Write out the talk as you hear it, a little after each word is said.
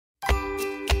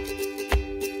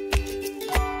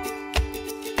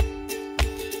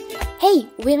Hey,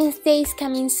 Women's Day is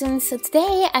coming soon, so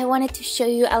today I wanted to show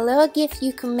you a little gift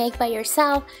you can make by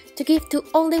yourself to give to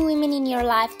all the women in your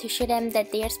life to show them that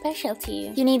they are special to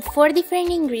you. You need 4 different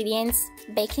ingredients: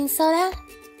 baking soda,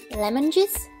 lemon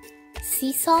juice,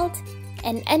 sea salt,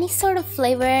 and any sort of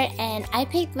flavor, and I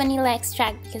picked vanilla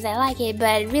extract because I like it,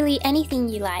 but really anything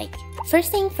you like.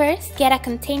 First thing first, get a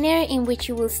container in which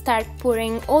you will start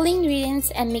pouring all the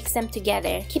ingredients and mix them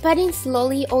together. Keep adding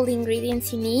slowly all the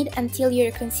ingredients you need until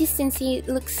your consistency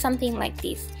looks something like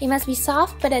this. It must be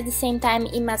soft, but at the same time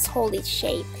it must hold its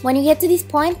shape. When you get to this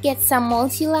point, get some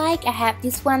molds you like. I have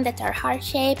this one that are heart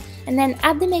shaped, and then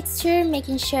add the mixture,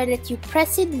 making sure that you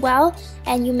press it well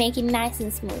and you make it nice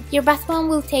and smooth. Your bath bomb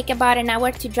will take about an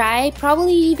hour to dry,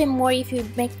 probably even more if you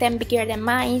make them bigger than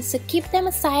mine, so keep them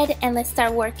aside and let's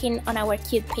start working on our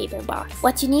cute paper box.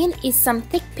 What you need is some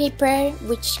thick paper,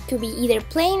 which could be either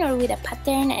plain or with a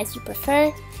pattern as you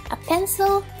prefer, a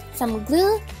pencil, some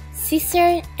glue,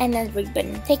 scissors, and a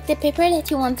ribbon. Take the paper that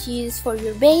you want to use for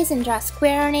your base and draw a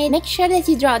square on it. Make sure that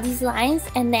you draw these lines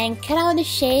and then cut out the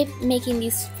shape, making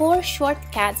these 4 short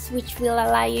cuts, which will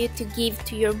allow you to give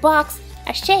to your box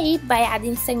a shape by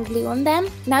adding some glue on them.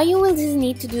 Now you will just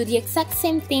need to do the exact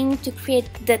same thing to create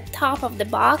the top of the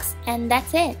box, and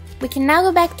that's it. We can now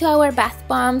go back to our bath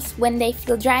bombs. When they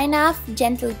feel dry enough,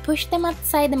 gently push them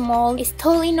outside the mold. It's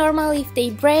totally normal if they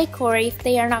break or if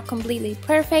they are not completely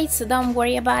perfect, so don't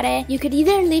worry about it. You could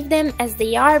either leave them as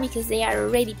they are because they are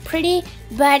already pretty,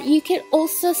 but you could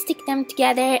also stick them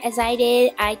together as I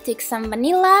did. I took some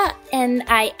vanilla and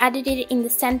I added it in the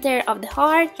center of the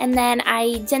heart, and then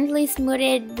I gently smoothed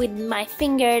it with my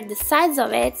finger the sides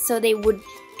of it so they would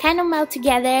kind of melt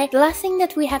together. The last thing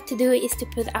that we have to do is to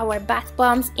put our bath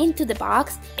bombs into the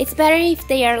box. It's better if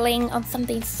they are laying on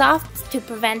something soft to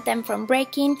prevent them from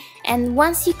breaking, and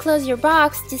once you close your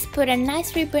box, just put a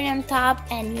nice ribbon on top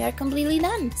and you are completely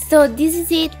done. So this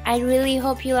is it. I really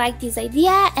hope you like this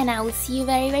idea, and I will see you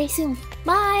very soon.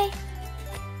 Bye!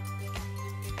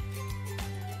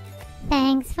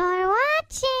 Thanks for watching!